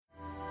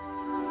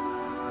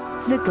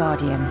The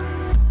Guardian.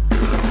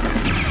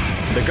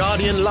 The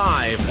Guardian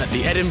live at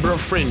the Edinburgh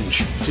Fringe,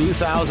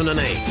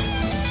 2008.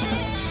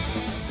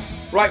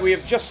 Right, we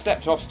have just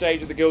stepped off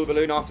stage at the Gilded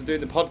Balloon after doing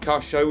the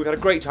podcast show. We've had a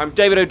great time.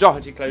 David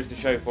O'Doherty closed the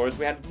show for us.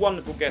 We had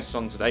wonderful guests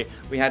on today.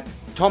 We had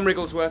Tom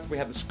Wrigglesworth, we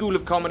had the School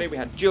of Comedy, we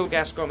had Jill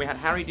Gascoine, we had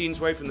Harry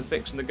Deansway from The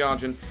Fix and The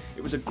Guardian.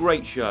 It was a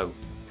great show.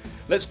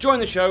 Let's join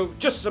the show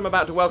just as I'm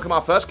about to welcome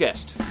our first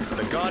guest.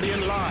 The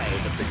Guardian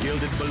live at the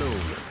Gilded Balloon.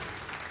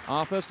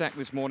 Our first act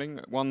this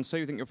morning won So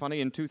You Think You're Funny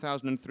in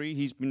 2003.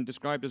 He's been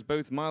described as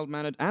both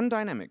mild-mannered and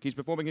dynamic. He's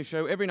performing his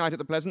show every night at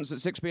the Pleasance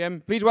at 6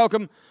 p.m. Please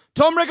welcome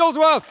Tom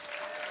Wrigglesworth.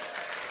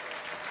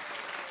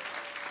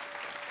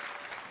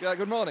 Yeah,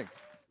 good morning.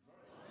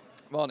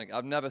 Morning.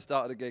 I've never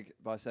started a gig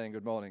by saying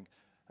good morning.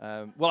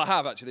 Well, I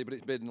have actually, but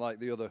it's been like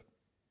the other,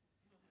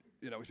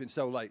 it's been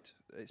so late.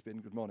 It's been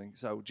good morning.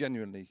 So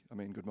genuinely, I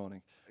mean good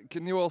morning.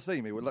 Can you all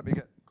see me? Well, let me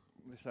get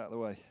this out of the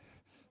way.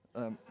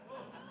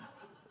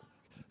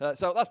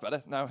 So that's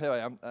better. Now here I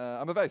am.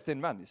 I'm a very thin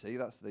man, you see.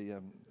 That's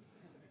the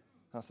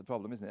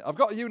problem, isn't it? I've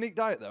got a unique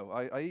diet, though.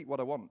 I eat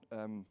what I want.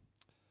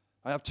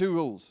 I have two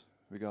rules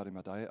regarding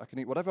my diet. I can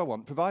eat whatever I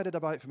want, provided I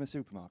buy it from a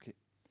supermarket.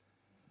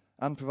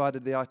 And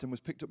provided the item was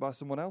picked up by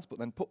someone else, but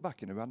then put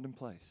back in a random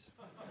place.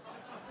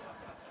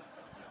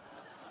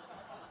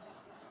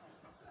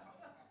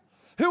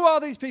 Who are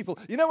these people?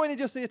 You know when you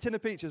just see a tin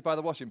of peaches by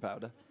the washing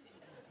powder?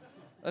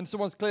 And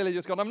someone's clearly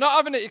just gone, I'm not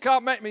having it, you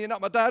can't make me, you're not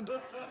my dad.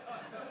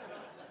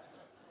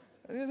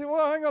 And you think,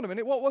 well, hang on a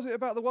minute, what was it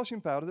about the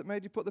washing powder that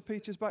made you put the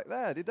peaches back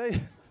there? Did they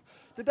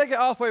get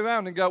halfway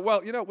around and go,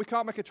 well, we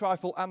can't make a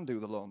trifle and do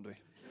the laundry?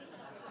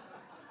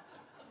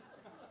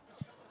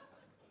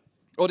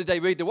 Or did they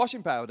read the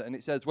washing powder and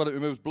it says, well, it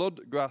removes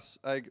blood, grass,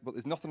 egg, but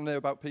there's nothing there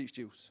about peach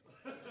juice?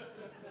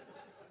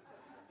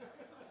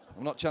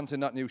 I'm not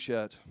chanting that new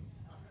shirt.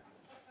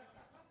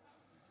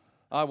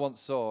 I once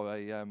saw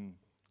a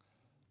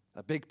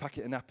big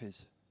packet of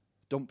nappies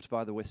dumped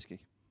by the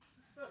whiskey.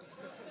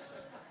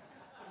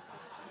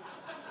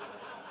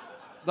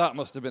 That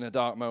must have been a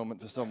dark moment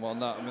for someone.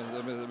 That must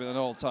have been an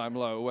all-time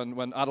low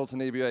when adult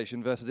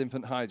inebriation versus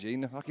infant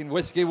hygiene. Fucking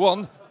whiskey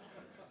won.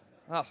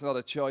 That's not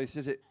a choice,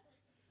 is it?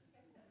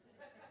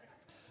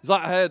 It's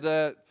like I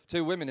heard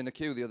two women in a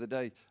queue the other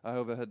day. I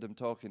overheard them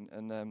talking,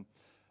 and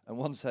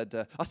one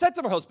said, I said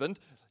to my husband,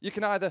 you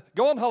can either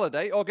go on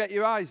holiday or get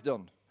your eyes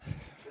done.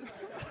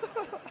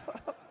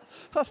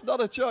 That's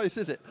not a choice,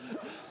 is it?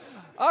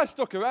 I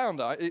stuck around.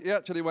 He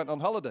actually went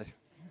on holiday.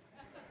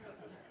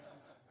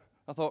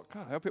 I thought,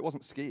 God, I hope it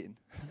wasn't skiing.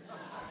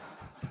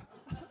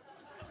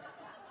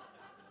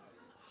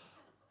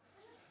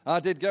 I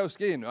did go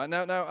skiing, right?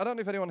 Now, I don't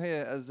know if anyone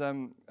here has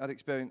had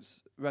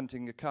experience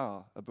renting a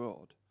car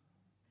abroad.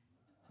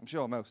 I'm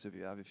sure most of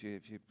you have, if you're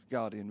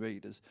Guardian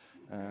readers.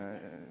 I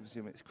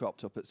assume it's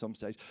cropped up at some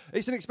stage.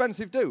 It's an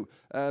expensive do.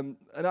 And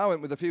I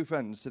went with a few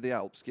friends to the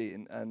Alps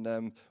skiing,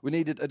 and we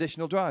needed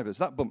additional drivers.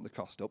 That bumped the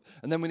cost up.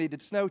 And then we needed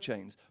snow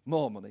chains,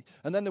 more money.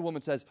 And then the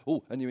woman says,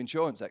 oh, and your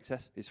insurance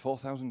excess is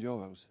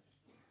 €4,000.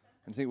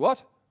 And you think,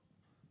 what?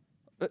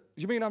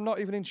 You mean I'm not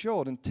even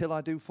insured until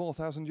I do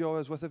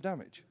 €4,000 worth of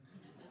damage?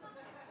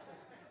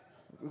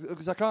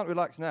 Because I can't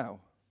relax now.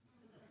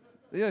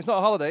 It's not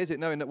a holiday, is it?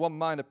 Knowing that one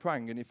minor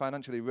prank and you're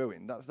financially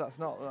ruined. That's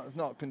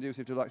not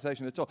conducive to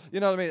relaxation at all.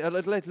 You know what I mean? A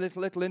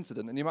little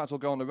incident, and you might as well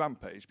go on a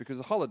rampage because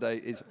the holiday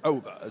is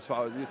over. As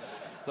far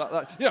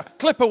as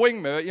clip a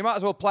wing mirror. You might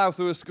as well plough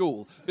through a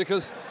school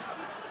because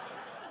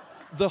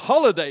the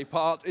holiday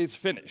part is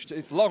finished.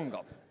 It's long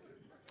gone.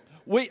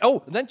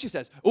 And then she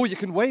says, you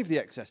can waive the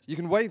excess. You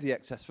can waive the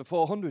excess for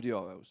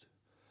 €400.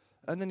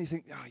 And then you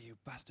think, you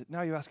bastard!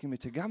 Now you're asking me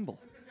to gamble.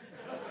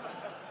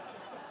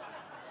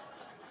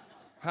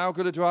 How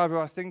good a driver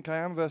I think I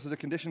am versus the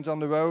conditions on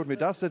the road. My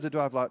dad said to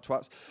drive like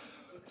twats.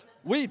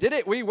 We did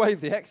it. We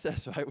waived the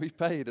excess, right? We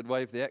paid and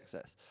waived the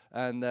excess.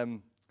 And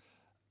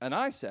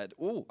I said,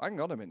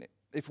 hang on a minute.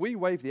 If we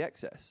waive the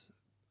excess,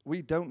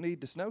 we don't need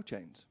the snow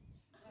chains.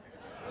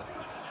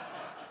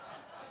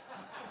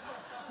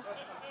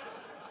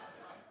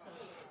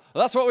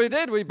 That's what we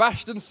did. We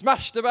bashed and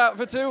smashed about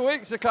for 2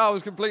 weeks. The car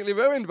was completely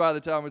ruined by the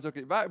time we took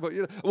it back. But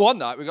one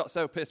night we got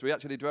so pissed we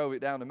actually drove it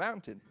down a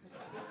mountain.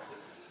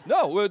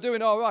 No, we were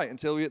doing all right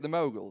until we hit the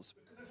moguls.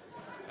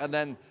 And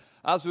then,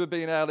 as we were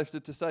being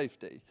airlifted to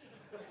safety,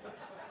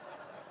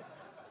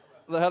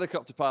 the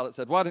helicopter pilot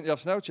said, why didn't you have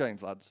snow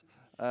chains, lads?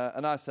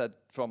 And I said,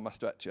 from my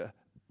stretcher,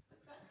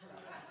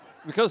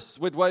 because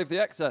we'd waived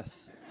the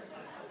excess.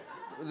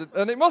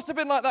 And it must have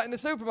been like that in the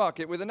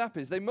supermarket with the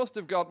nappies. They must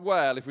have gone,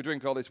 well, if we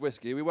drink all this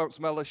whiskey, we won't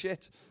smell the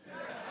shit.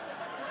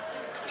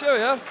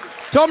 Cheerio.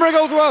 Tom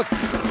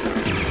Wrigglesworth.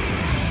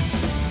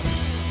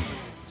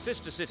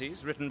 Sister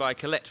Cities, written by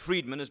Colette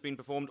Friedman, has been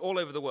performed all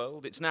over the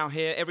world. It's now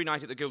here every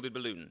night at the Gilded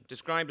Balloon.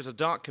 Described as a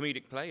dark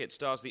comedic play, it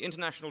stars the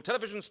international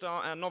television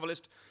star and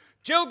novelist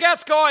Jill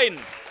Gascoine.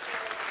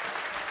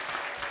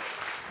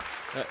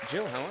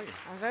 Jill, how are you?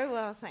 I'm very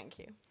well, thank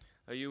you.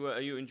 Are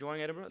you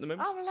enjoying Edinburgh at the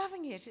moment? I'm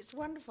loving it. It's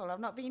wonderful. I've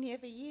not been here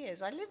for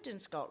years. I lived in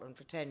Scotland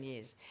for 10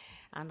 years,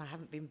 and I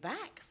haven't been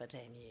back for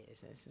 10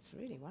 years. It's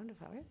really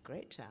wonderful. I had a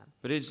great time.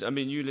 But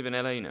you live in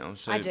LA now,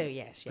 so... I do,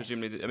 yes.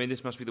 Presumably,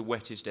 this must be the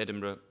wettest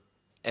Edinburgh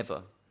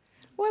ever.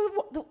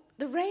 Well,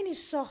 the rain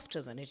is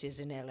softer than it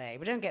is in LA.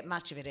 We don't get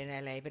much of it in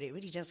LA, but it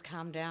really does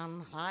come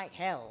down like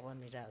hell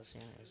when it does.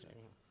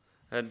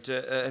 And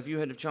have you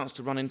had a chance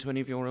to run into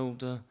any of your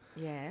old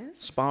Yes.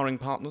 sparring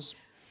partners?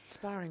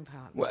 Sparring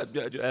partners.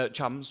 Well,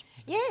 chums?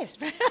 Yes.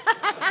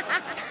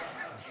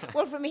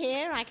 Well, from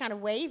here, I kind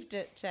of waved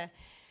at...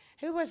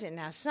 who was it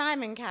now?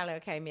 Simon Callow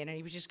came in, and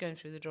he was just going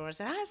through the door. I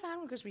said, "Hi,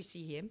 Simon," because we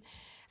see him.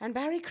 And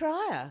Barry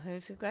Cryer,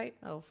 who's a great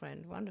old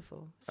friend,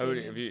 wonderful.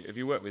 Really? Have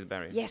you worked with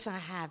Barry? Yes, I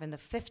have. In the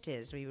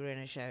 50s, we were in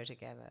a show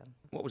together.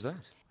 What was that?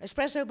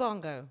 Espresso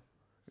Bongo.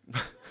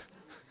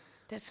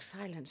 There's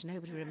silence.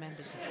 Nobody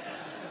remembers it.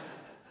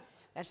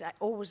 That's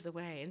always the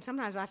way. And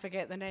sometimes I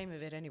forget the name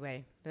of it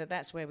anyway. But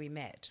that's where we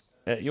met.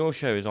 Your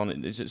show is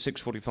on. Is at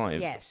 6:45.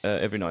 Yes.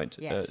 Every night.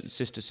 Yes.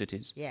 Sister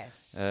Cities.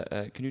 Yes.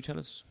 Can you tell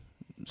us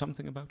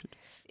something about it?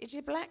 It's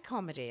a black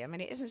comedy. I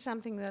mean, it isn't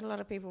something that a lot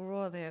of people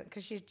roar there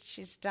because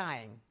she's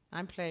dying.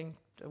 I'm playing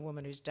a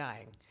woman who's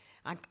dying.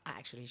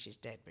 Actually, she's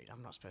dead, but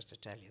I'm not supposed to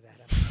tell you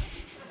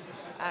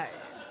that.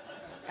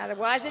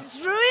 Otherwise,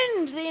 it's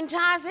ruined the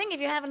entire thing.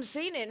 If you haven't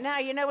seen it now,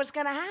 you know what's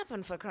going to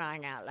happen, for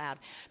crying out loud.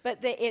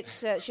 But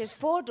she has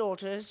 4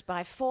 daughters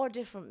by 4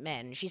 different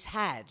men. She's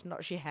had,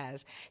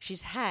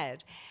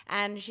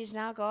 and she's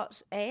now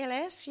got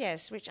ALS,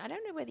 yes, which I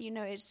don't know whether you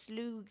know, it's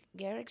Lou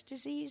Gehrig's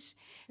disease.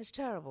 It's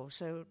terrible,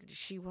 so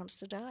she wants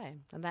to die.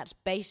 And that's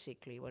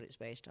basically what it's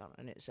based on,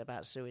 and it's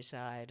about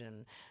suicide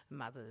and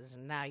mothers,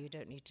 and now you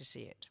don't need to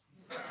see it.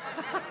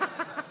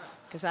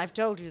 Because I've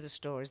told you the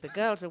stories. The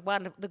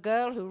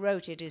girl who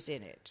wrote it is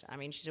in it. I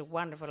mean, she's a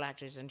wonderful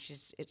actress, and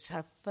it's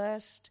her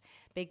first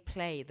big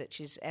play that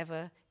she's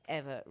ever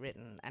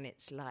written, and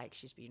it's like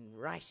she's been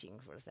writing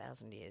for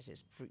 1,000 years.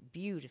 It's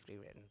beautifully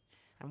written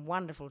and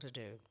wonderful to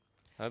do.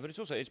 But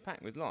it's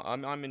packed with lot.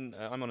 I'm on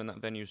in that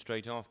venue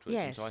straight afterwards,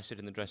 yes. And so I sit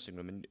in the dressing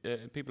room, and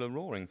people are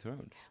roaring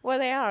throughout. Well,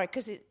 they are,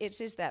 because it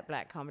is that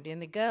black comedy,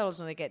 and the girls,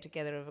 when they get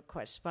together, are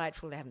quite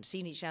spiteful. They haven't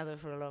seen each other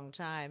for a long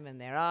time,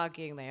 and they're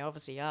arguing. They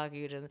obviously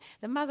argued, and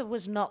the mother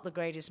was not the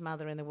greatest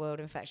mother in the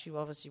world. In fact, she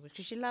obviously was,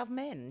 because she loved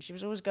men. She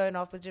was always going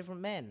off with different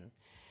men.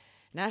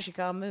 Now she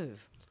can't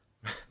move.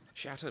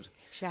 Shattered.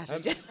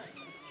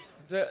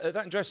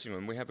 That dressing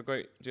room, we have a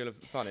great deal of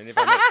fun in.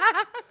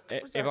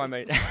 If I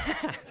may...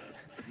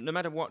 No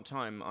matter what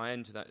time I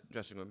enter that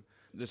dressing room,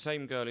 the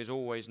same girl is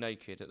always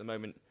naked at the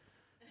moment.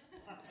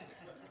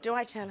 Do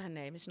I tell her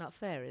name? It's not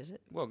fair, is it?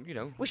 Well, you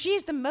know. Well, she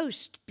is the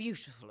most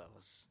beautiful of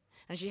us.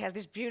 And she has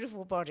this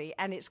beautiful body,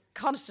 and it's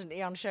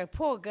constantly on show.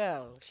 Poor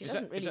girl. She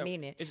doesn't really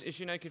mean it. Is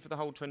she naked for the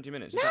whole 20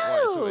 minutes? No, is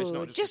that why it's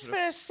not just for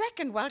a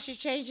second while she's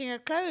changing her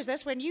clothes.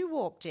 That's when you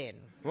walked in.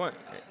 Right.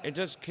 It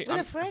does keep...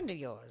 With a friend of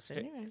yours,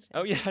 anyways.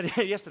 Oh, yes,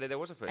 yesterday there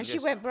was a friend. And she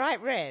went bright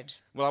red.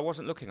 Well, I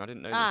wasn't looking. I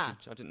didn't know I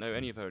didn't know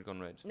any of her had gone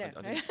red. No.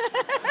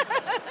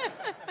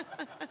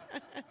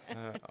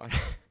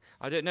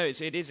 I don't know.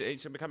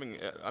 It's becoming...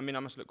 I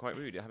must look quite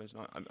rude.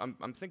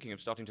 I'm thinking of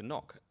starting to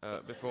knock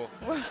before...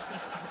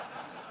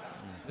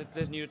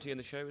 There's nudity in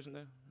the show, isn't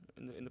there?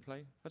 In the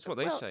play? That's what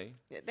they say.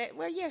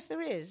 Yes,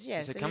 there is,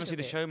 yes. They come and see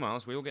the show,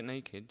 Miles. We all get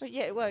naked. But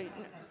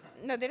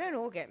no, they don't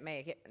all get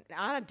naked.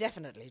 I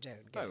definitely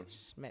don't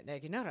get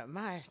naked. Not at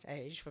my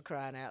age, for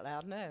crying out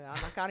loud, no. I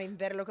can't even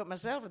better look at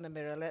myself in the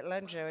mirror, let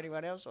alone show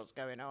anyone else what's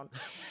going on.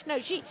 No,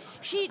 she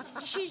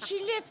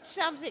lifts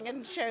something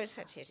and shows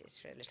her titties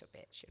for a little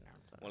bit, you know.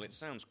 Well, it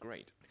sounds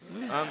great.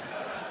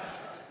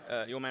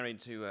 You're married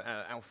to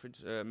Alfred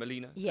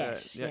Molina.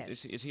 Yes,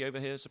 yes. Is he over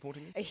here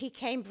supporting you? He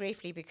came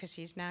briefly because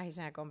he's now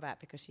gone back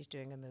because he's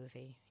doing a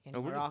movie in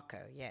Morocco.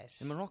 Really?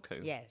 Yes. In Morocco?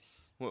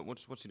 Yes.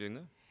 What's he doing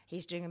there?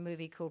 He's doing a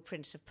movie called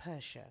Prince of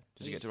Persia.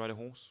 Does he get to ride a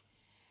horse?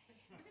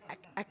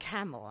 A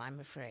camel, I'm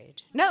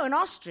afraid. No, an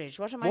ostrich.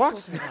 What am I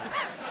talking about?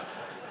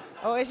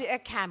 Or is it a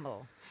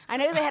camel? I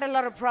know they had a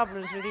lot of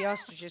problems with the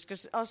ostriches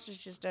because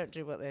ostriches don't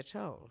do what they're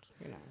told,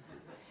 you know.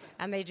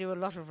 And they do a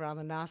lot of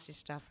rather nasty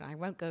stuff, and I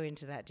won't go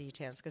into that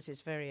details because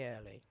it's very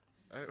early.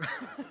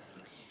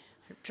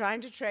 Trying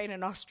to train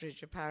an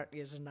ostrich apparently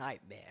is a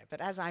nightmare, but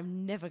as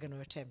I'm never going to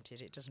attempt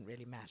it, it doesn't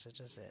really matter,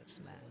 does it?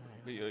 No.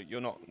 But you're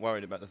not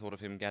worried about the thought of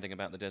him gadding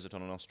about the desert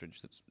on an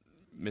ostrich that's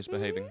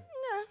misbehaving?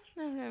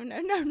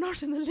 No,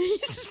 not in the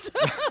least.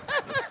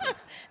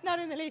 Not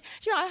in the least.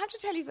 You know, I have to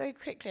tell you very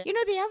quickly. You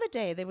know, the other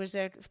day there was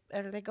they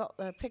got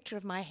a picture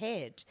of my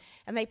head,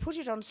 and they put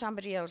it on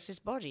somebody else's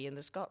body in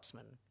The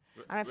Scotsman.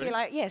 And I feel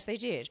like, yes, they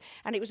did.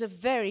 And it was a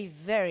very,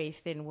 very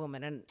thin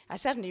woman. And I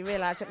suddenly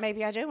realised that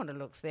maybe I don't want to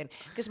look thin,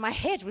 because my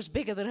head was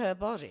bigger than her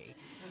body.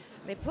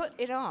 They put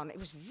it on. It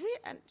was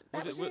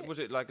real. Was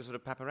it like a sort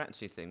of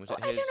paparazzi thing? I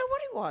don't know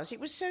what it was. It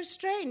was so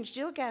strange.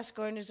 Jill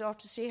Gascoine is off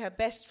to see her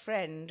best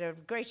friend, her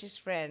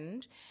greatest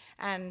friend,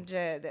 and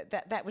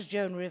that was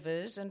Joan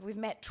Rivers, and we've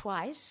met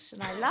twice,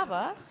 and I love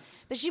her.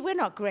 But we're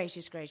not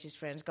greatest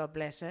friends, God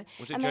bless her.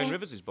 Was it Joan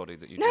Rivers' body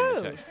that you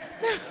No.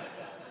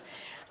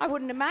 I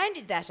wouldn't have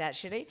minded that,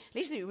 actually. At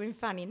least it would have been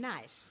funny,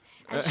 nice.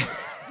 And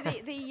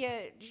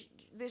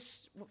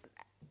this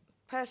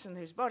person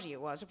whose body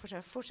it was, put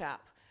her foot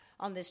up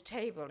on this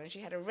table, and she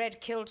had a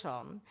red kilt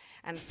on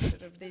and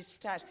sort of these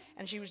ties,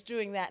 and she was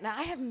doing that. Now,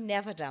 I have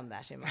never done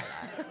that in my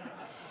life.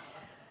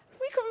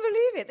 We couldn't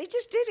believe it. They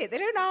just did it. They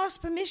don't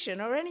ask permission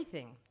or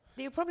anything.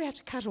 You'll probably have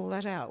to cut all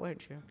that out,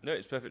 won't you? No,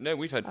 it's perfect. No,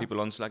 we've had people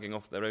on slagging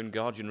off their own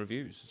Guardian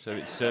reviews, so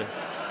it's... Oh,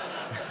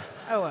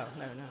 well,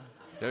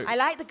 no. I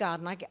like The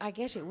Guardian. I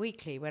get it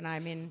weekly when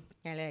I'm in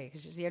LA,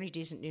 because it's the only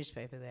decent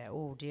newspaper there.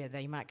 Oh, dear,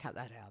 they might cut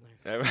that out,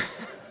 though.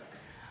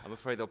 I'm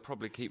afraid they'll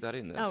probably keep that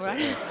in there. Oh,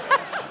 right.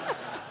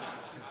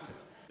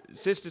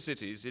 Sister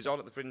Cities is on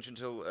at the Fringe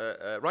until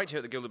right here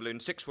at the Gilded Balloon,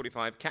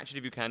 6:45. Catch it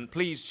if you can.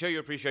 Please show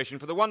your appreciation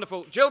for the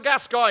wonderful Jill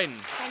Gascoine.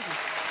 Thank you.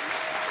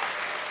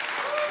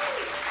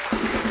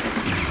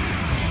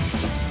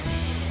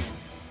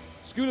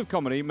 School of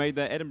Comedy made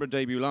their Edinburgh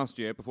debut last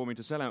year, performing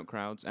to sell-out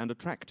crowds and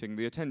attracting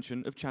the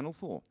attention of Channel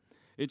 4.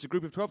 It's a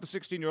group of 12 to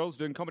 16-year-olds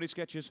doing comedy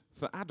sketches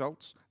for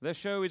adults. Their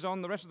show is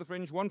on the rest of the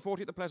Fringe,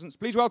 1:40 at the Pleasance.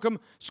 Please welcome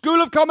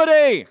School of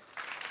Comedy!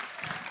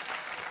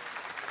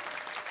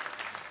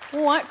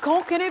 All right,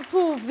 cock and it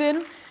prove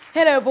then.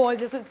 Hello, boys,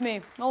 yes, it's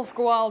me,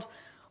 Oscar Wilde.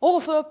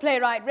 Also a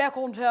playwright,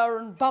 raconteur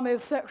and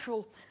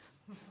bummysexual.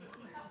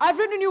 I've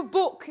written a new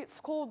book. It's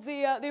called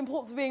The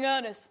Importance of Being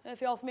Earnest.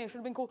 If you ask me, it should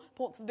have been called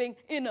Importance of Being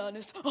in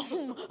Earnest.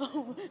 And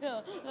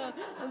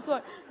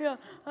so, yeah.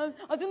 I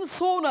was in the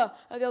sauna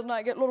the other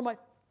night, get a lot of my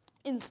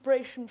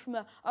inspiration from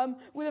there,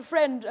 with a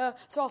friend,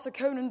 Sir Arthur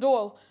Conan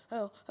Doyle,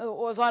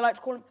 or as I like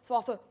to call him, Sir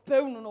Arthur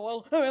Bonan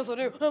Oil. Oh, yes, I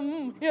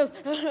do. Yes.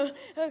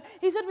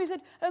 He said to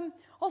me,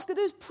 Oscar,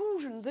 those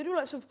Prussians, they do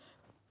like sort of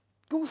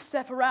goose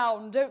step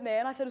around, don't they?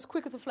 And I said, as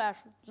quick as a flash,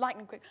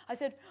 lightning quick. I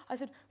said,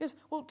 yes,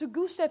 well, to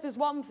goose step is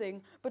one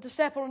thing, but to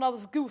step on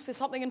another's goose is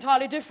something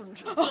entirely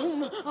different.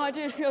 I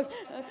did, yes.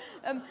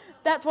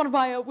 That's one of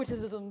my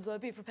witticisms.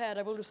 Be prepared,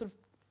 I will just sort of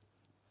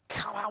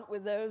come out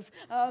with those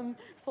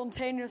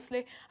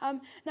spontaneously.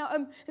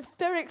 Now, it's a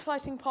very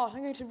exciting part.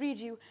 I'm going to read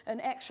you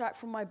an extract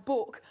from my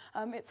book.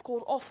 It's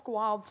called Oscar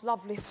Wilde's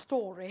Lovely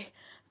Story.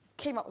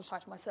 Came up with the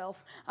title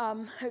myself.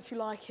 Hope you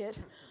like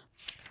it.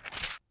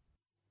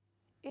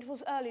 It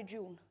was early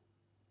June,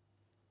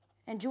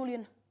 and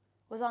Julian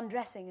was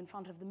undressing in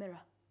front of the mirror.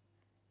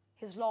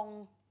 His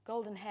long,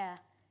 golden hair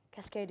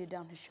cascaded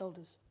down his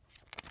shoulders.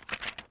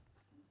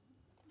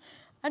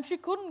 And she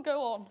couldn't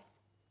go on.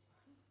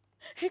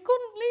 She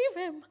couldn't leave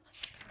him.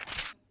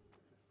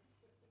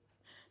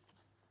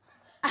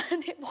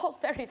 And it was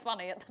very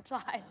funny at the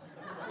time.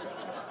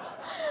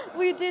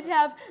 We did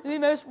have the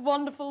most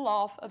wonderful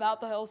laugh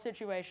about the whole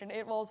situation.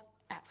 It was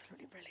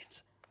absolutely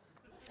brilliant.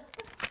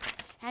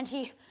 And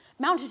he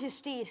mounted his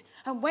steed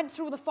and went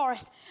through the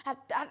forest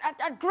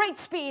at great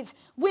speeds,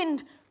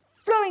 wind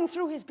flowing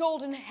through his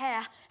golden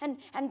hair and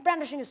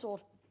brandishing his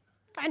sword.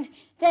 And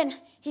then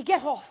he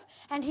get off,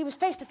 and he was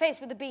face to face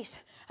with the beast.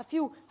 A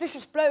few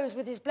vicious blows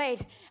with his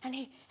blade, and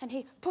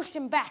he pushed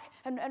him back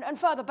and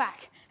further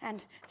back.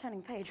 And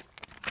turning page.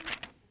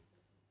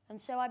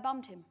 And so I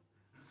bumped him.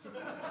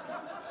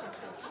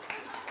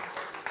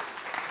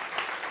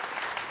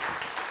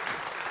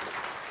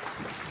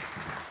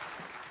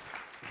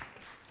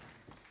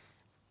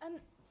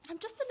 I'm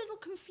just a little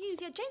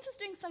confused. Yeah, James was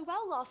doing so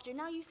well last year.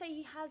 Now you say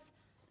he has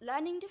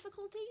learning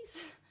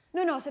difficulties?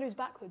 No, I said it was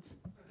backwards.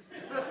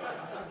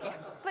 Yeah.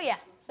 But yeah,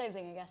 same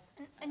thing, I guess.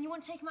 And you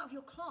want to take him out of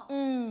your class?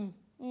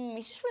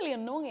 He's just really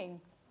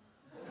annoying.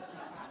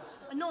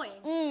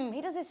 Annoying?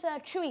 He does this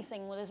chewy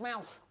thing with his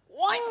mouth.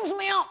 Winds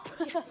me up!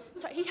 Yeah.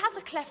 Sorry, he has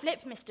a cleft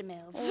lip, Mr.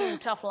 Mills.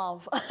 Tough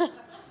love.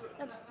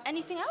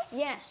 Anything else?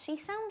 Yes, he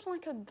sounds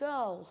like a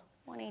girl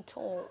when he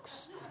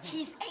talks.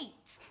 He's 8.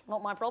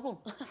 Not my problem.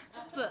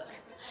 Look.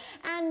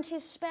 And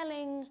his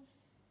spelling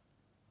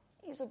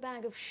is a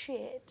bag of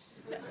shit.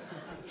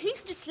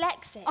 He's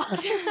dyslexic.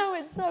 No,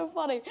 it's so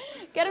funny.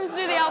 Get him to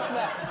do the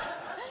alphabet.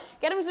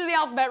 Get him to do the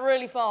alphabet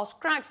really fast.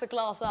 Cracks the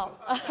class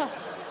up.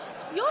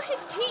 You're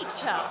his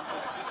teacher.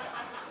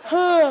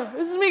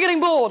 This is me getting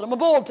bored. I'm a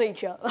bored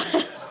teacher. Well,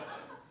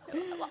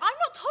 I'm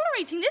not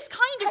tolerating this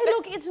kind of... Hey,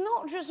 look, it's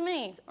not just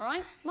me, all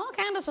right? Mark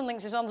Anderson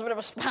thinks his son's a bit of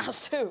a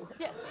spaz, too.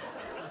 Yeah.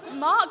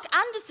 Mark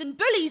Anderson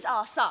bullies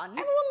our son.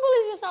 Everyone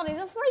bullies your son. He's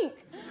a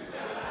freak.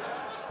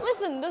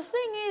 Listen, the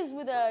thing is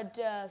with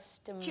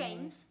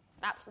James?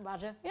 That's the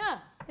badger. Yeah,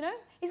 you know?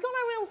 He's got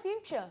no real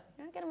future.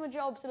 You know, get him a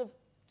job sort of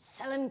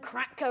selling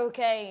crack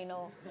cocaine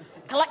or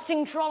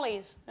collecting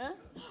trolleys. Huh?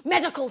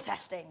 Medical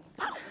testing.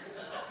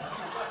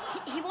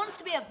 He wants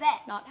to be a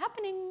vet. Not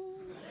happening.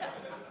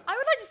 I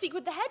would like to speak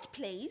with the head,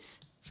 please.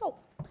 Sure.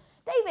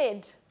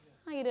 David,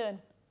 how you doing?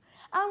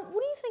 What do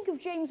you think of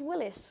James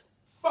Willis?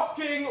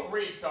 Fucking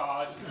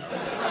retard.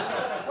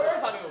 Where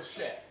is that little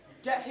shit?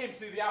 Get him to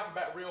do the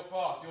alphabet real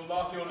fast. You'll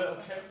laugh your little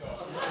tits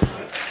off.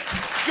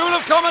 School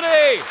of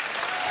Comedy!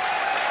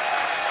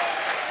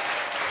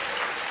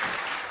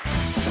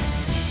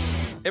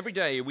 Every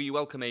day we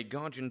welcome a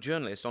Guardian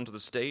journalist onto the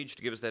stage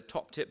to give us their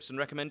top tips and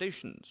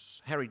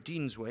recommendations. Harry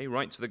Deansway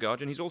writes for The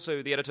Guardian. He's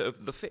also the editor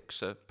of The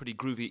Fix, a pretty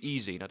groovy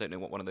e-zine. I don't know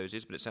what one of those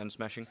is, but it sounds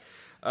smashing.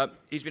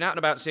 He's been out and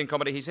about seeing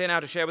comedy. He's here now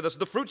to share with us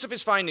the fruits of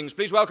his findings.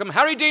 Please welcome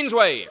Harry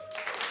Deansway.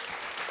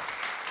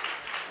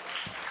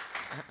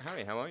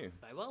 Harry, how are you?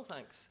 Very well,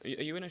 thanks. Are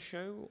you in a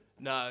show?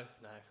 No.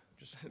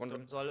 Just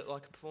wondering. Do I look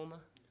like a performer?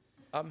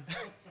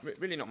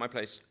 Really not my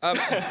place.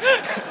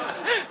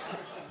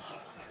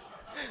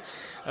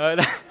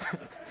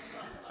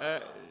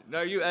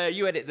 No,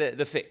 you edit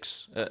the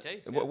Fix. I do,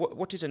 yeah.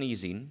 What is an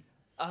e-zine?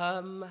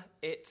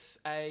 It's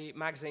a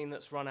magazine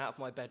that's run out of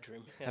my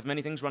bedroom. Yeah. Have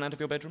many things run out of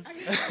your bedroom?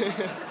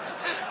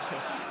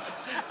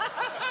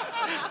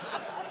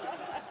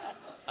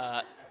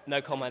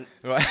 No comment.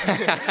 Right.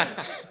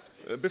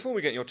 Before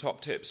we get your top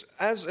tips,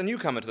 as a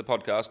newcomer to the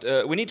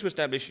podcast, we need to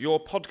establish your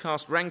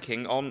podcast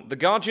ranking on the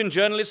Guardian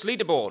Journalist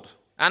Leaderboard.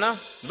 Anna,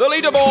 the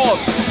leaderboard!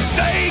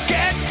 They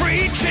get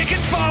free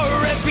tickets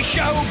for every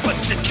show,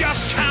 but to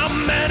just how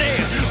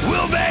many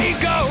will they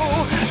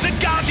go? The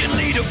Guardian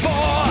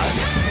Leaderboard!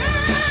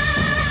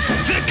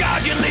 The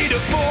Guardian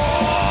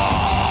Leaderboard!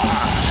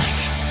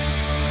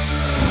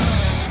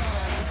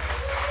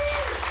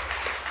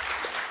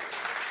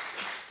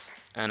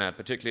 Anna,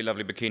 particularly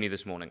lovely bikini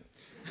this morning.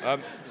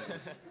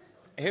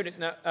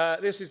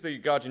 This is the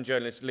Guardian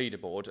Journalist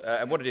Leaderboard,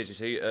 and what it is, you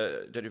see,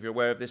 don't know if you're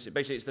aware of this,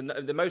 basically it's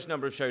the most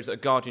number of shows that a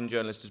Guardian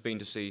journalist has been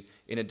to see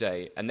in a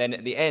day, and then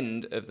at the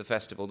end of the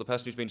festival, the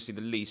person who's been to see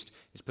the least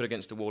is put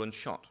against a wall and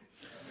shot.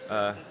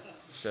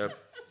 So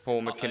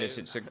Paul McInnes,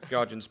 it's a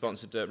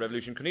Guardian-sponsored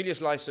revolution. Cornelius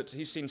Lysett,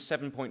 he's seen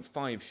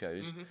 7.5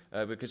 shows,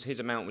 because his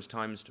amount was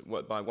times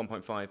by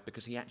 1.5,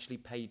 because he actually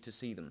paid to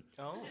see them.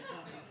 Oh.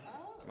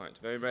 Right,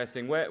 very rare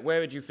thing. Where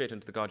would you fit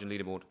into the Guardian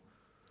Leaderboard?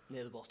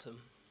 Near the bottom.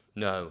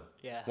 No.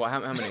 Yeah. What? How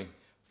many?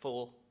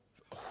 4.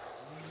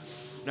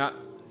 Now,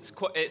 It's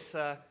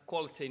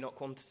quality, not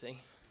quantity.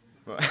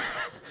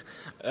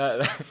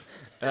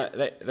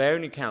 they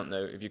only count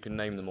though if you can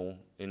name them all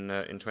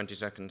in 20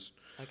 seconds.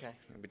 Okay.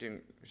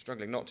 We're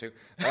struggling not to.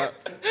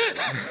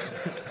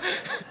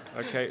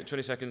 Okay,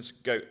 20 seconds.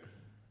 Go.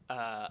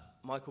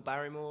 Michael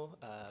Barrymore.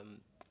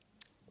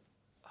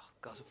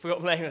 God, I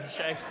forgot the name of the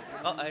show.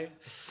 Uh-oh.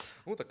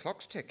 Oh, the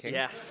clock's ticking.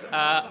 Yes.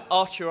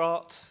 Archer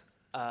Art.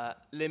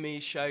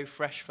 Limmy's show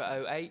Fresh for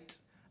 08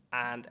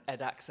 and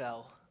Ed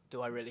Axel,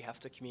 Do I Really Have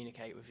to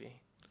Communicate With You?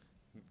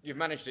 You've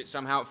managed it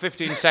somehow.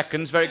 15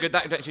 seconds, very good.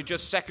 That's actually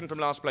just second from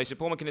last place. If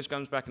Paul McInnes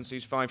comes back and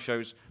sees 5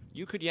 shows,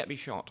 you could yet be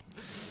shot.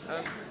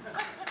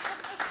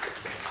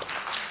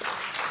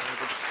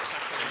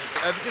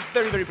 Just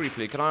very, very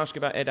briefly, can I ask you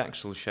about Ed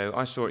Axel's show?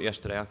 I saw it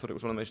yesterday. I thought it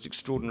was one of the most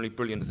extraordinarily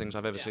brilliant things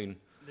I've ever seen.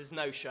 There's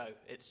no show.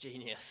 It's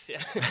genius.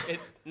 Yeah.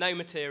 It's no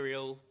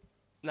material,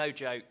 no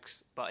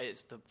jokes, but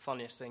it's the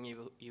funniest thing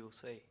you will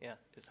see. Yeah,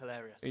 it's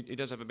hilarious. He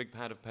does have a big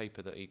pad of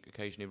paper that he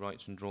occasionally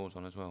writes and draws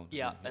on as well.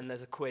 Yeah, and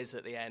there's a quiz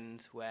at the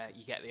end where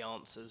you get the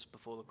answers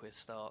before the quiz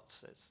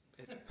starts.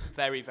 It's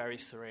very, very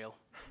surreal,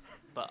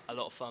 but a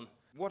lot of fun.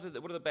 What are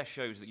the best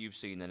shows that you've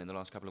seen then in the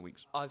last couple of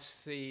weeks? I've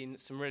seen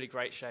some really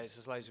great shows.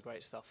 There's loads of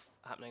great stuff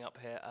happening up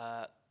here.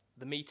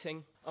 The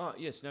Meeting. Oh,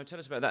 yes. Now, tell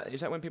us about that. Is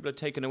that when people are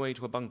taken away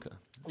to a bunker?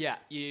 Yeah,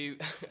 you...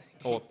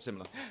 Or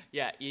similar?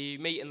 Yeah, you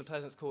meet in the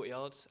Pleasance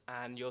Courtyard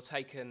and you're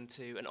taken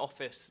to an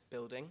office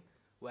building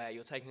where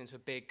you're taken into a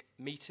big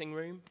meeting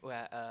room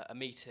where a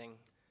meeting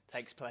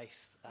takes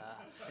place.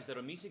 Is there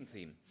a meeting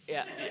theme?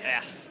 Yeah,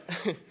 yes.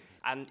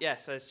 And, yeah,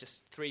 so there's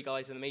just 3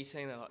 guys in the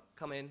meeting. They're like,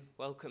 come in,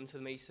 welcome to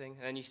the meeting.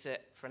 And then you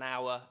sit for an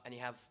hour and you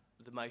have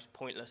the most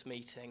pointless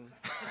meeting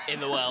in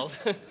the world.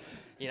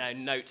 You know,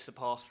 notes are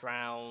passed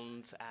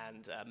round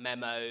and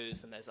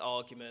memos, and there's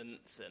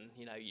arguments, and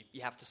you know,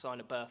 you have to sign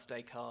a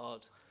birthday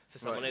card for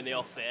someone in the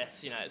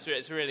office. You know,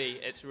 it's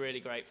really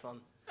great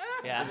fun.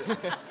 Yeah.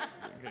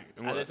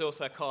 And there's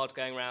also a card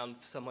going around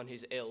for someone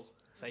who's ill,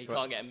 so you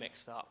can't get them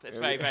mixed up. It's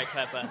very, very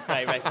clever,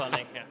 very, very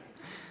funny. Yeah.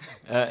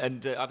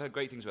 And I've heard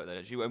great things about that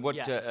actually. And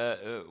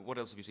what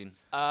else have you seen?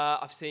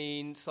 I've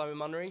seen Simon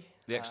Munnery,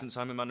 the excellent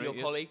Simon Munnery,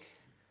 your colleague,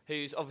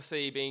 who's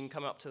obviously been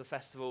coming up to the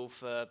festival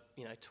for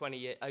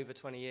over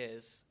 20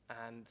 years,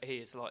 and he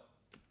is like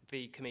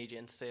the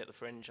comedian to see at the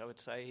Fringe, I would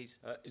say. He's.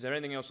 Is there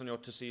anything else on your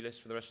to-see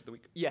list for the rest of the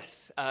week?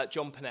 Yes,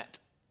 John Panette,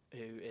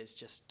 who is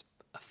just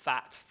a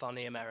fat,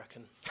 funny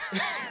American.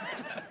 And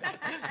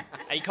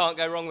you can't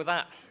go wrong with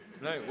that.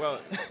 No, well,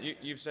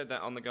 you've said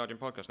that on the Guardian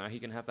podcast now. He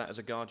can have that as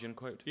a Guardian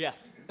quote. Yeah.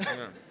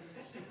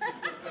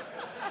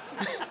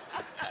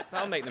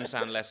 That'll make them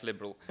sound less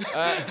liberal. Boy,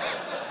 are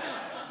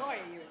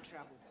you in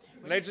trouble.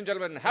 Ladies and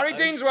gentlemen, Harry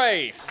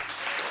Deansway!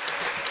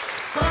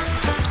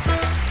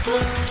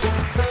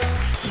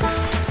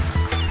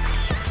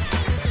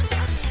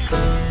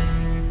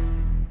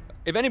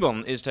 If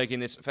anyone is taking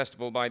this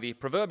festival by the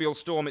proverbial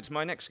storm, it's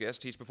my next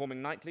guest. He's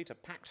performing nightly to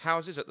packed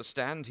houses at the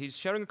Stand. He's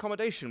sharing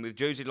accommodation with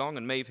Josie Long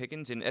and Maeve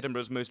Higgins in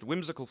Edinburgh's most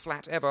whimsical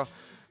flat ever.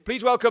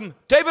 Please welcome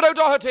David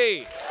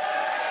O'Doherty!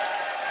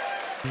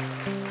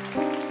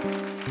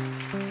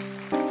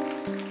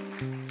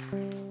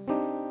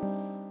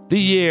 The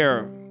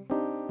year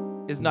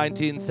is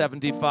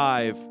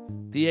 1975,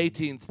 the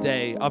 18th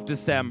day of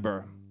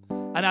December.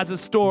 And as a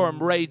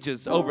storm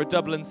rages over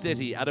Dublin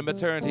City at a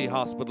maternity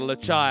hospital, a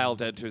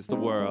child enters the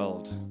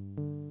world.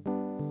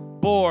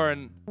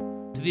 Born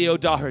to the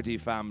O'Doherty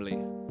family,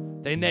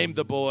 they named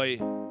the boy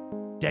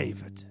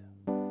David,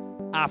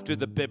 after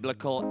the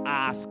biblical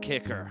ass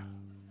kicker.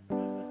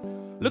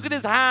 Look at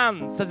his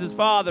hands, says his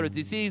father as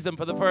he sees them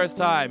for the first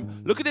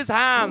time. Look at his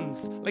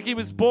hands, like he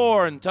was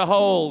born to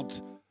hold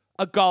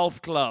a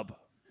golf club.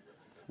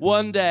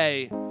 One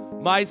day,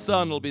 my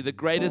son will be the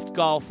greatest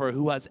golfer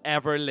who has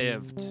ever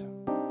lived.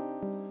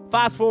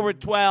 Fast forward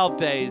 12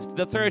 days to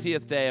the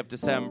 30th day of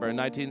December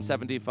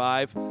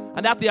 1975,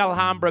 and at the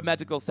Alhambra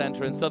Medical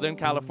Center in Southern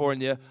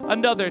California,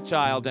 another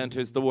child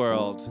enters the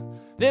world.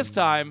 This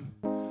time,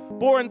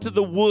 born to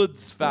the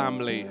Woods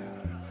family,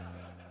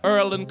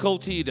 Earl and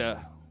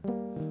Coltida.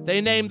 They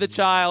named the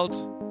child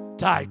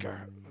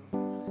Tiger,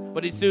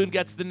 but he soon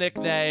gets the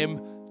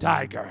nickname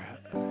Tiger.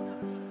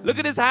 Look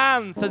at his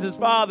hands, says his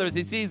father as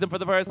he sees them for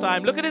the first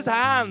time. Look at his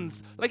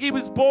hands, like he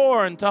was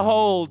born to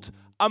hold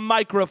a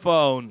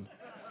microphone.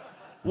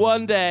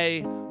 One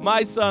day,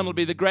 my son will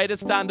be the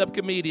greatest stand-up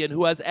comedian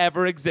who has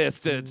ever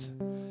existed.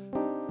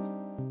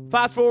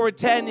 Fast forward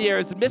 10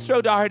 years, Mr.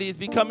 O'Doherty is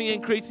becoming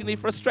increasingly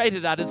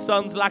frustrated at his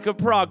son's lack of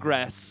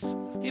progress.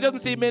 He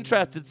doesn't seem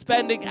interested,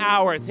 spending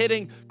hours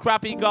hitting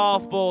crappy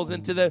golf balls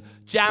into the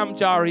jam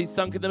jar he's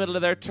sunk in the middle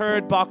of their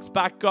third box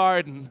back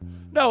garden.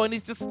 No, and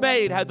he's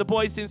dismayed how the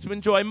boy seems to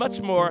enjoy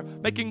much more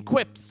making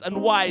quips and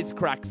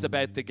wisecracks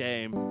about the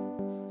game.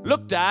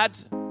 Look, Dad,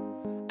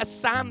 a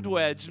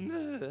sandwich.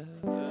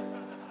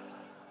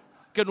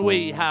 Can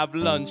we have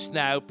lunch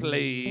now,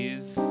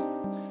 please?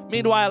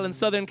 Meanwhile, in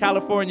Southern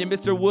California,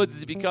 Mr. Woods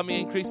is becoming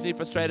increasingly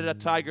frustrated at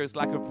Tiger's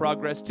lack of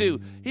progress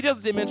too. He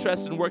doesn't seem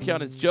interested in working on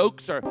his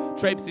jokes or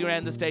traipsing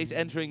around the state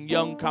entering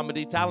young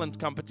comedy talent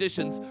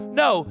competitions.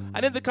 No,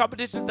 and in the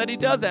competitions that he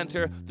does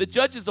enter, the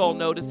judges all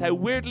notice how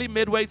weirdly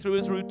midway through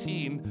his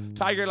routine,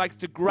 Tiger likes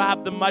to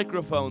grab the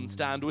microphone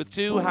stand with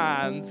two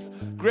hands,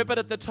 grip it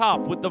at the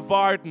top with the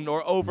Varden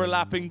or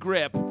overlapping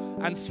grip,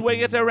 and swing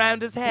it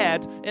around his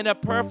head in a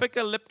perfect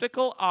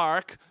elliptical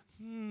arc.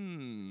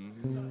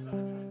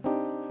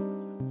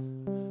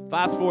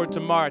 Fast forward to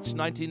March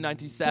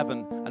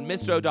 1997, and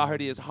Mr.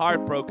 O'Doherty is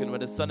heartbroken when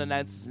his son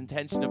announces his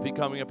intention of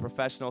becoming a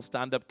professional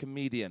stand-up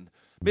comedian.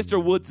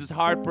 Mr. Woods is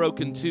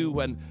heartbroken too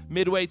when,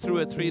 midway through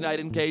a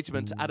 3-night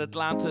engagement at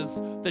Atlanta's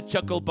The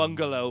Chuckle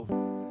Bungalow,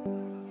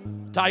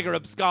 Tiger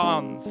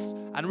absconds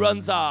and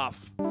runs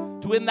off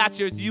to win that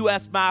year's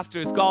US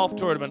Masters golf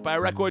tournament by a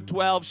record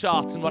 12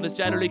 shots in what is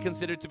generally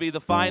considered to be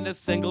the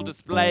finest single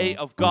display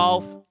of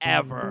golf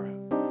ever.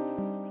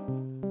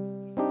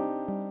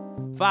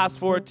 Fast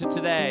forward to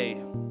today,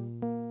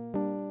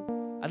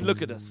 and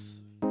look at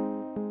us.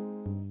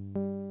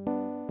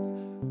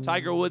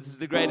 Tiger Woods is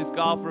the greatest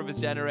golfer of his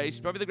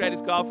generation, probably the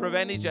greatest golfer of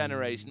any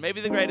generation,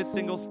 maybe the greatest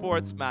single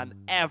sportsman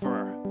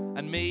ever.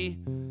 And me,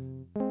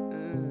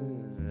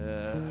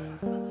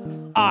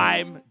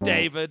 I'm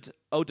David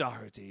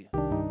O'Doherty.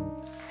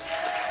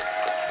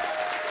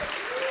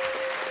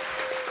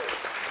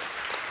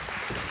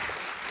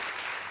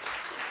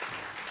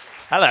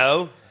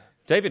 Hello.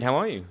 David, how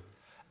are you?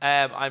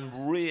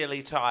 I'm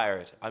really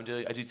tired. I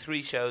do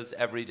 3 shows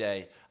every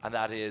day, and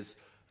that is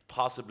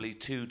possibly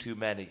too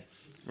many.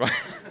 Right.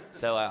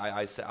 So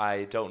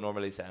I don't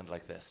normally sound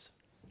like this.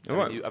 All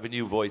right. I have a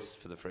new voice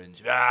for the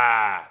Fringe.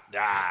 I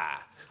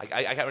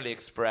can't really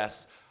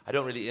express. I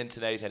don't really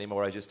intonate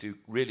anymore. I just do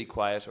really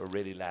quiet or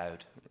really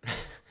loud.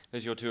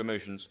 There's your 2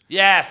 emotions.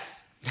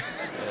 Yes.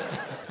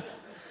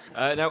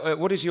 Now,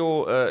 what is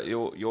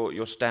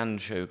your stand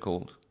show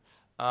called?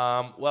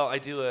 Well, I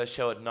do a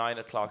show at 9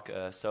 o'clock,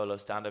 a solo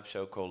stand-up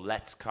show called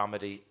Let's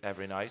Comedy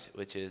every night,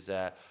 which is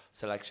a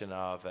selection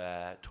of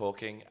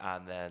talking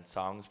and then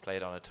songs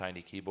played on a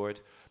tiny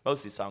keyboard,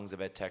 mostly songs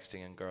about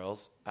texting and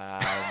girls.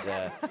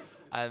 And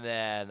and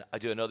then I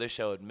do another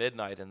show at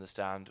midnight in the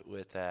stand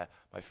with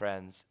my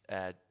friends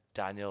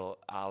Daniel,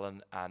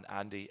 Alan and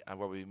Andy, and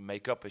where we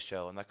make up a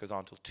show, and that goes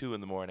on till 2 in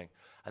the morning.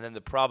 And then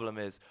the problem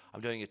is I'm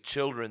doing a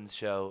children's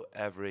show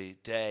every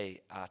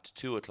day at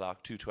 2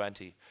 o'clock,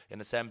 2:20 in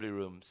Assembly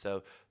Room.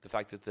 So the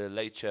fact that the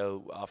late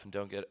show I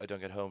don't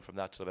get home from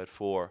that till about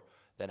 4,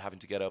 then having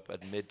to get up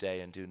at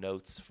midday and do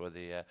notes for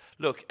the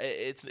look,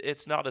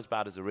 it's not as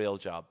bad as a real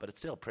job, but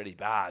it's still pretty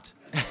bad.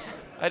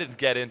 I didn't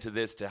get into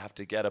this to have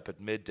to get up at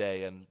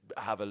midday and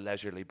have a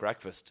leisurely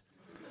breakfast.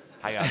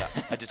 Hang on,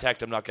 I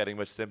detect I'm not getting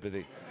much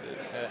sympathy.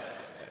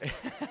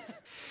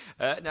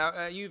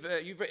 Now, you've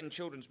written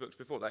children's books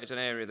before. That is an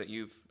area that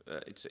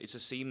it's a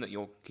seam that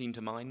you're keen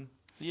to mine.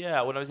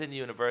 Yeah, when I was in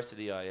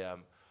university, I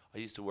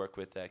used to work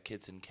with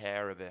kids in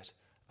care a bit,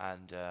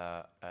 and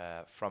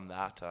from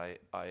that,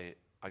 I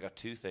got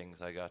 2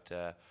 things. I got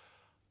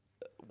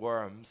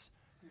worms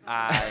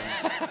and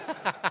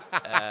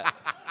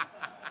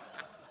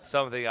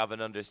something of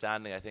an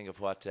understanding, I think, of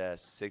what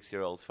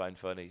 6-year-olds find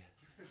funny.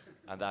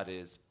 and that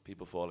is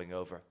people falling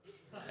over.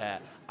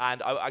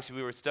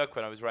 We were stuck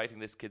when I was writing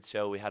this kid's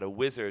show. We had a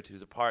wizard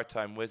who's a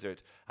part-time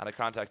wizard, and I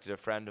contacted a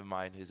friend of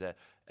mine who's a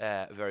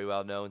very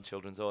well-known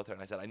children's author,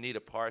 and I said, I need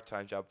a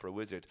part-time job for a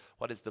wizard.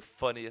 What is the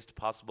funniest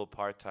possible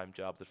part-time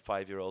job that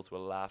 5-year-olds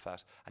will laugh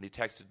at? And he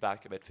texted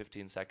back about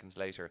 15 seconds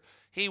later,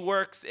 he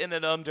works in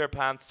an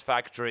underpants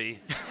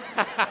factory.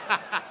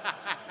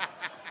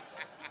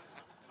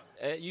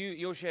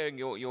 You're sharing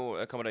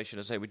your accommodation,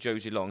 I say, with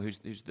Josie Long, who's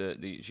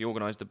she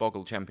organised the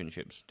Boggle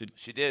Championships.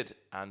 She did,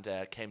 and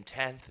came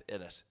 10th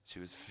in it. She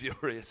was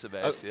furious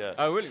about it. Yeah.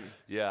 Oh, really?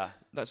 Yeah.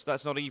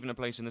 That's not even a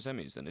place in the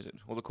semis, then, is it?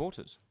 Or the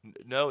quarters?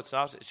 No, it's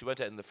not. She went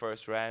out in the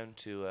first round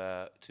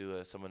to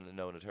someone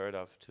no one had heard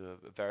of, to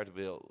a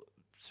veritable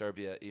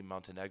Serbia y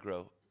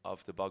Montenegro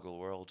of the Boggle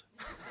world.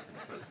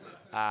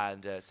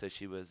 And so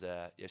she was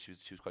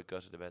quite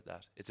gutted about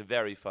that. It's a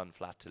very fun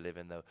flat to live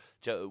in, though.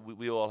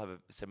 We all have a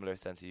similar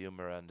sense of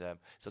humour, and so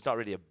it's not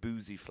really a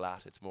boozy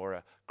flat. It's more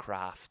a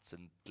crafts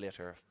and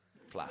glitter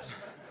flat.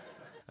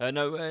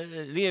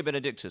 Leo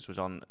Benedictus was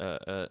on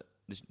the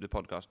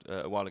podcast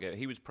a while ago.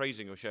 He was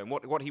praising your show, and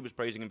what he was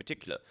praising in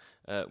particular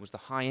was the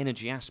high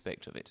energy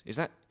aspect of it.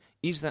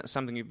 Is that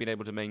something you've been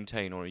able to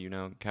maintain, or are you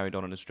now carried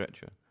on a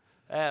stretcher?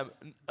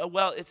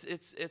 Well,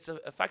 it's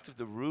a fact of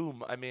the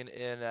room. I mean,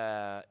 in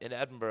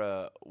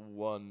Edinburgh,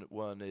 one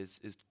is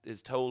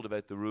told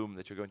about the room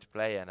that you're going to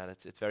play in, and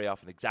it's very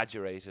often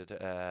exaggerated.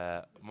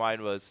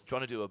 Mine was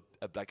trying to do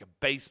a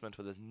basement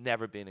where there's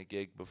never been a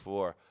gig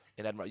before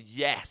in Edinburgh.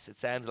 Yes, it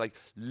sounds like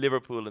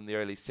Liverpool in the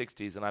early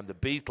 '60s, and I'm the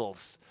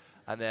Beatles.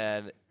 And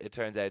then it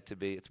turns out to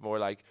be, it's more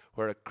like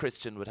where a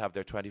Christian would have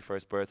their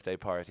 21st birthday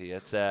party.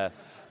 It's an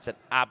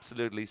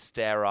absolutely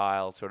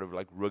sterile sort of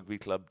like rugby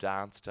club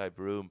dance type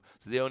room.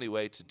 So the only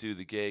way to do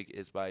the gig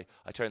is I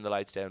turn the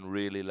lights down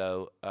really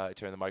low, I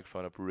turn the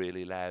microphone up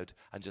really loud,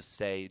 and just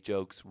say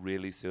jokes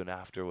really soon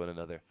after one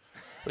another.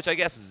 Which I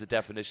guess is the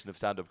definition of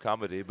stand-up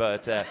comedy,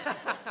 but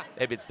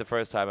maybe it's the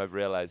first time I've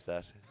realised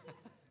that.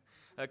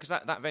 Because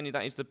that venue,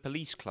 that is the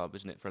Police Club,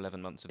 isn't it, for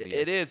 11 months of the year?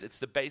 It is. It's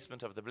the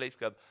basement of the Police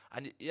Club.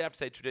 And you have to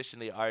say,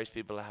 traditionally, Irish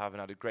people haven't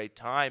had a great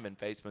time in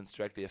basements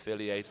directly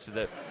affiliated to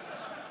the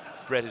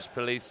British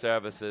police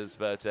services,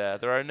 but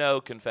there are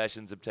no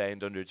confessions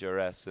obtained under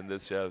duress in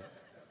this show.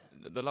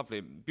 The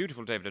lovely,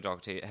 beautiful David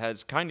O'Doherty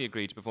has kindly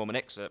agreed to perform an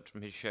excerpt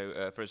from his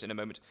show for us in a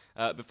moment.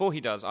 Before he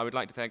does, I would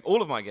like to thank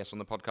all of my guests on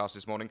the podcast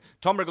this morning: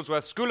 Tom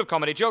Wrigglesworth, School of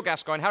Comedy, Jill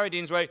Gascoine, Harry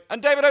Deansway,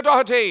 and David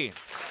O'Doherty.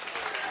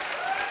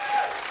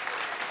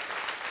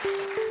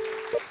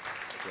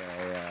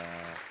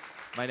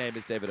 My name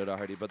is David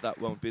O'Doherty, but that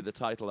won't be the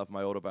title of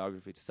my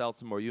autobiography. To sell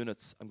some more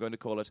units, I'm going to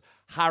call it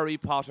Harry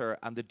Potter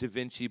and the Da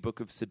Vinci Book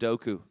of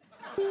Sudoku.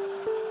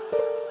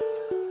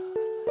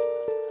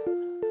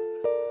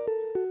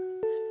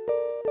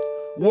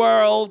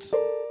 World,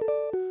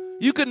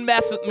 you can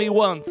mess with me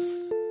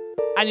once,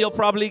 and you'll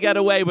probably get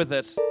away with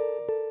it.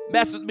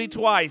 Mess with me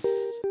twice,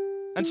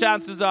 and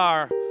chances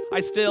are I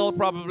still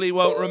probably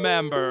won't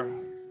remember.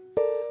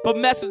 But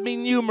mess with me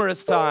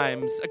numerous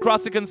times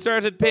across a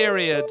concerted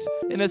period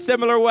in a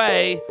similar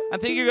way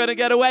and think you're going to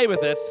get away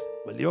with it?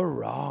 Well, you're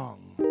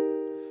wrong.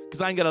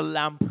 Because I'm going to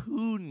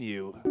lampoon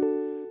you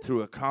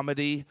through a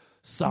comedy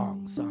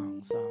song.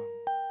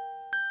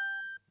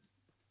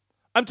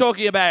 I'm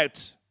talking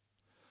about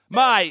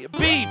my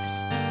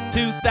beefs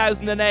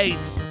 2008.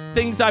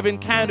 Things I've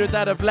encountered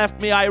that have left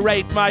me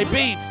irate. My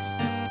beefs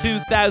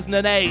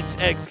 2008.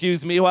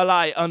 Excuse me while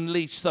I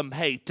unleash some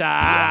hate.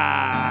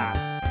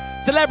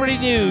 Celebrity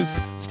news.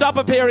 Stop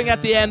appearing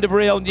at the end of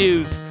real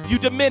news. You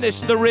diminish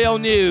the real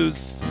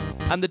news.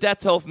 And the death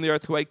toll from the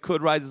earthquake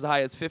could rise as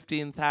high as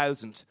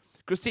 15,000.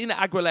 Christina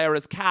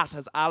Aguilera's cat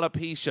has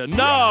alopecia.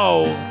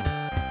 No!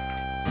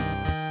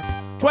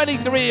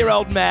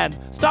 23-year-old men,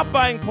 stop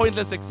buying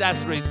pointless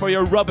accessories for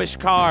your rubbish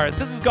cars.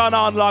 This has gone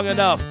on long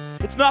enough.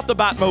 It's not the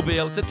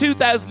Batmobile. It's a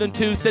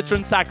 2002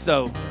 Citroen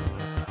Saxo.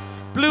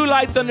 Blue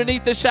lights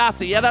underneath the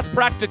chassis. Yeah, that's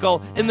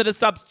practical in that it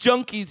stops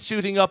junkies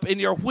shooting up in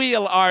your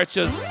wheel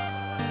arches.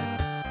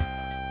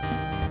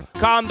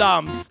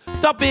 Condoms.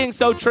 Stop being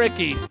so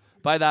tricky.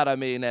 By that I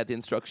mean the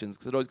instructions,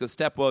 because it always goes,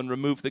 step 1,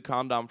 remove the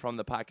condom from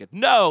the packet.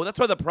 No, that's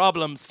where the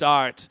problems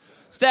start.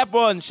 Step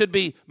 1 should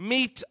be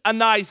meet a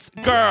nice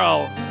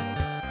girl.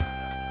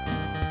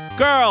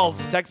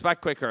 Girls, text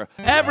back quicker.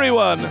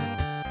 Everyone,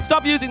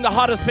 stop using the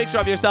hottest picture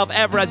of yourself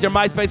ever as your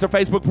MySpace or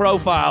Facebook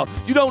profile.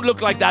 You don't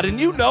look like that, and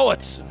you know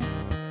it.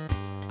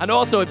 And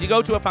also, if you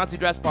go to a fancy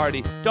dress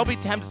party, don't be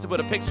tempted to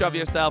put a picture of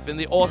yourself in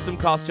the awesome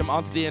costume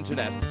onto the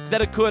internet. Because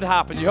then it could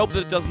happen. You hope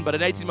that it doesn't, but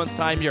in 18 months'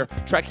 time, you're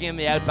trekking in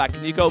the outback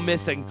and you go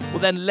missing. Well,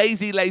 then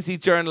lazy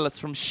journalists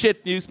from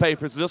shit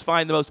newspapers will just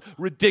find the most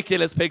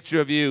ridiculous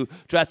picture of you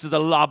dressed as a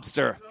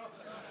lobster.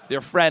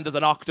 Your friend as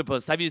an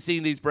octopus. Have you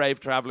seen these brave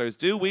travelers?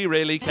 Do we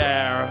really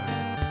care?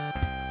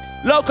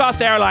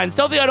 Low-cost airlines.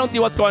 Don't think I don't see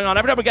what's going on.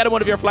 Every time I get on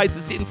one of your flights,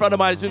 the seat in front of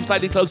mine is moving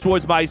slightly close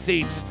towards my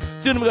seat.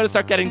 Soon I'm going to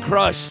start getting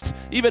crushed.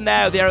 Even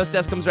now, the air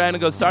hostess comes around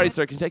and goes, sorry,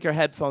 sir, can you take your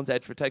headphones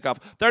out for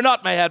takeoff? They're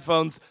not my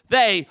headphones.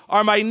 They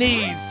are my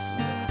knees.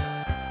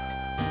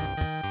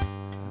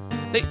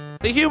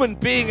 The human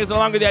being is no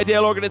longer the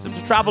ideal organism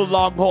to travel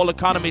long-haul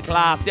economy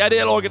class. The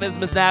ideal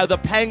organism is now the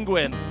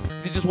penguin.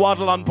 You just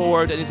waddle on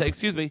board and you say,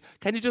 excuse me,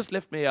 can you just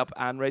lift me up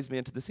and raise me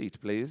into the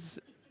seat, please?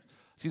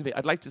 Excuse me,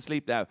 I'd like to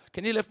sleep now.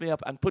 Can you lift me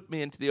up and put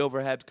me into the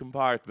overhead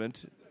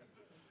compartment?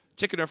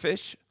 Chicken or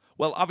fish?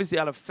 Well, obviously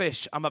I'll have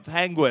fish. I'm a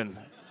penguin.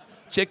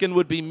 Chicken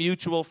would be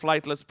mutual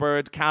flightless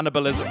bird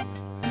cannibalism.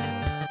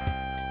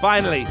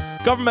 Finally,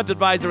 government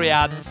advisory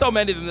ads. There's so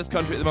many of them in this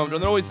country at the moment,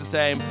 and they're always the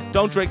same.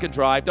 Don't drink and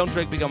drive. Don't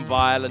drink, become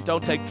violent.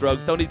 Don't take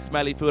drugs. Don't eat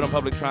smelly food on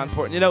public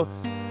transport. And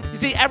you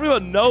see,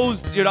 everyone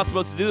knows you're not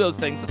supposed to do those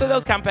things. So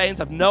those campaigns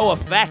have no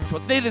effect.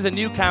 What's needed is a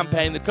new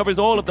campaign that covers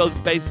all of those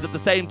bases at the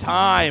same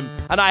time.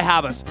 And I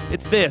have it.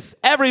 It's this.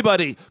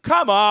 Everybody,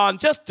 come on,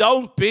 just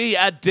don't be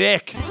a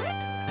dick.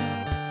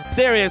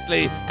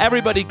 Seriously,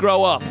 everybody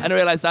grow up. And I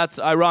realise that's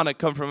ironic,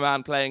 come from a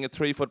man playing a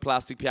 3-foot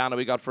plastic piano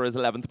we got for his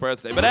 11th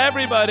birthday. But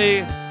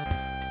everybody,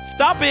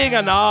 stop being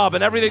a knob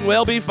and everything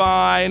will be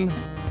fine.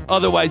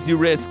 Otherwise you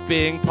risk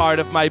being part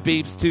of my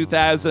Beefs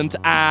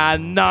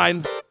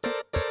 2009.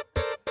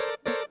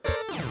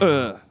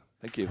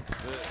 Thank you.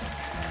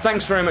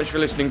 Thanks very much for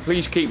listening.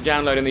 Please keep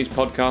downloading these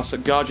podcasts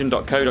at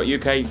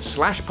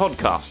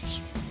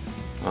guardian.co.uk/podcasts.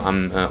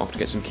 I'm off to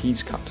get some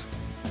keys cut.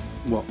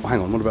 Well, hang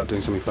on, what about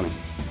doing something funny?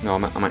 No,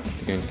 I'm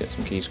actually going to get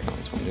some keys cut.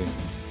 That's what I'm doing.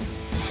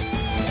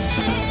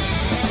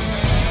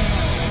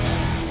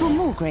 For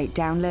more great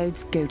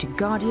downloads, go to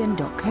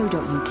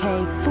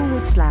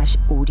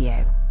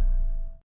guardian.co.uk/audio.